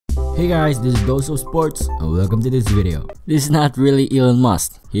Hey guys, this is Dose of Sports and welcome to this video. This is not really Elon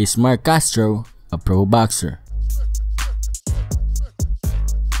Musk, he is Mark Castro, a pro boxer.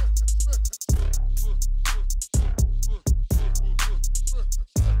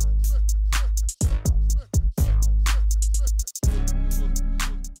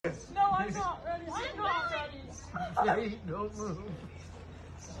 No, I'm not ready. I'm not ready. Don't move.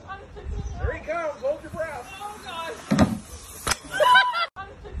 I'm fixing Here he comes. Hold your breath. Oh gosh. I'm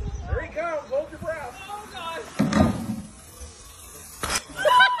fixing Here he comes. Hold your breath. Oh gosh.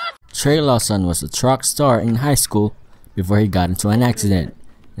 Trey Lawson was a track star in high school before he got into an accident,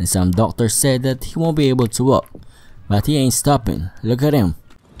 and some doctors said that he won't be able to walk, but he ain't stopping. Look at him.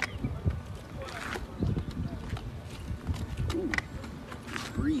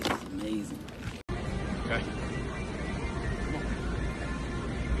 Breathe is amazing. Okay.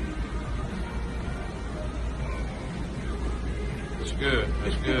 That's good.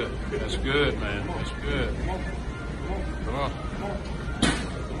 That's good. That's good, man. That's good. Come on.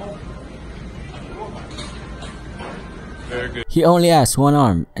 Very good. He only has one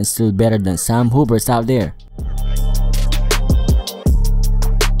arm and still better than some hoopers out there.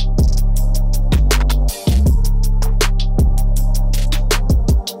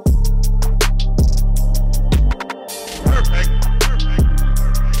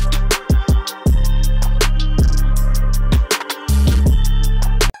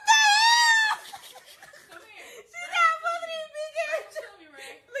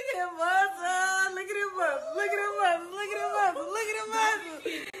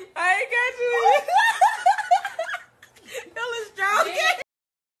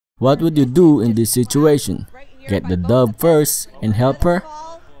 What would you do in this situation? Get the dub first and help her?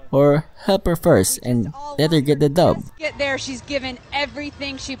 Or help her first and let her get the dub? Get there, she's given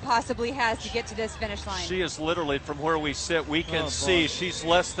everything she possibly has to get to this finish line. She is literally, from where we sit, we can see she's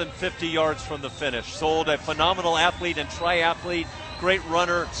less than 50 yards from the finish. Sold, a phenomenal athlete and triathlete, great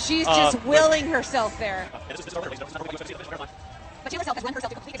runner. She's just willing herself there. But she herself has run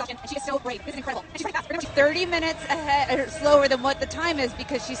herself to complete exhaustion, and she is so brave. This is incredible. And she's very fast. She's 30 minutes ahead, or slower than what the time is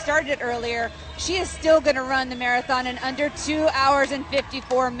because she started it earlier. She is still going to run the marathon in under 2 hours and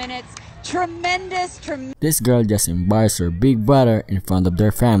 54 minutes. Tremendous. This girl just embarrassed her big brother in front of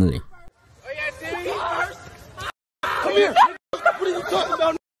their family. Come here. What are you talking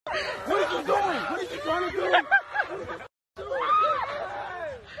about? What are you doing? What are you trying to do?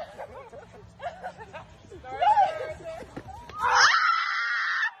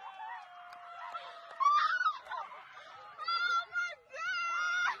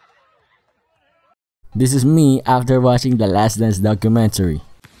 This is me after watching the Last Dance documentary.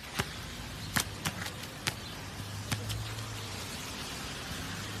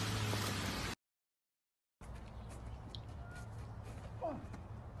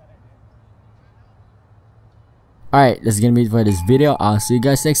 Alright, that's gonna be it for this video. I'll see you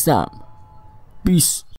guys next time. Peace.